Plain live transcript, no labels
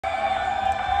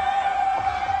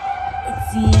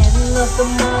the end of the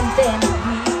month and the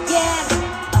weekend.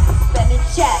 I'ma spend a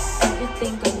check,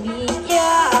 everything on me,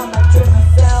 yeah. I'ma treat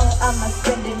myself, I'ma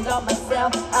spend it on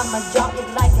myself. I'ma drop it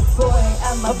like a boy,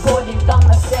 I'ma put it on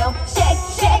myself. Shake,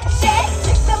 shake, shake,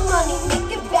 shake the money, make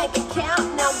your bank account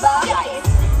number. Yes,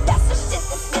 that's the shit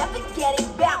that's never getting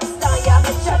bounced on ya.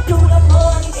 Bitch, I do the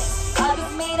money dance, I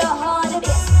just made 100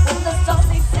 dance. When the song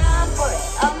takes time for it,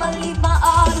 I'ma leave my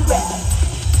autograph.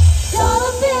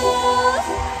 Dollar bills,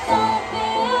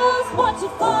 want you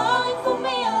falling for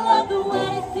me, I love the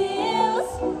way it feels.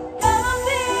 Dollar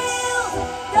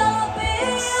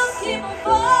bills, keep on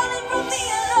falling for me,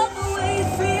 I love the way it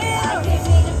feels. I can't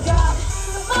need to drop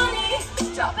the money,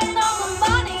 dropping all my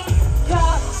money.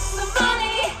 Drop the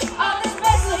money, all this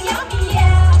rest so yummy,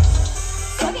 yeah.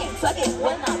 Twerk it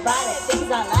when I buy the things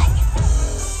I like.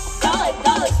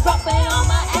 Dollars dropping on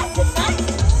my ass tonight.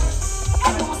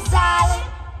 Everyone's silent,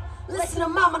 listen to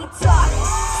my money talk.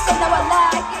 So now I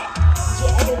like it.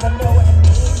 Yeah, everyone know what I mean.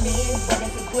 When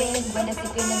it's a green, and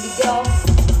we go.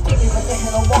 Give me what the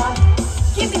hell I want.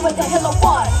 Give me what the hell I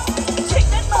want. Check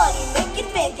that money,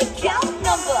 make it account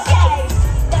number.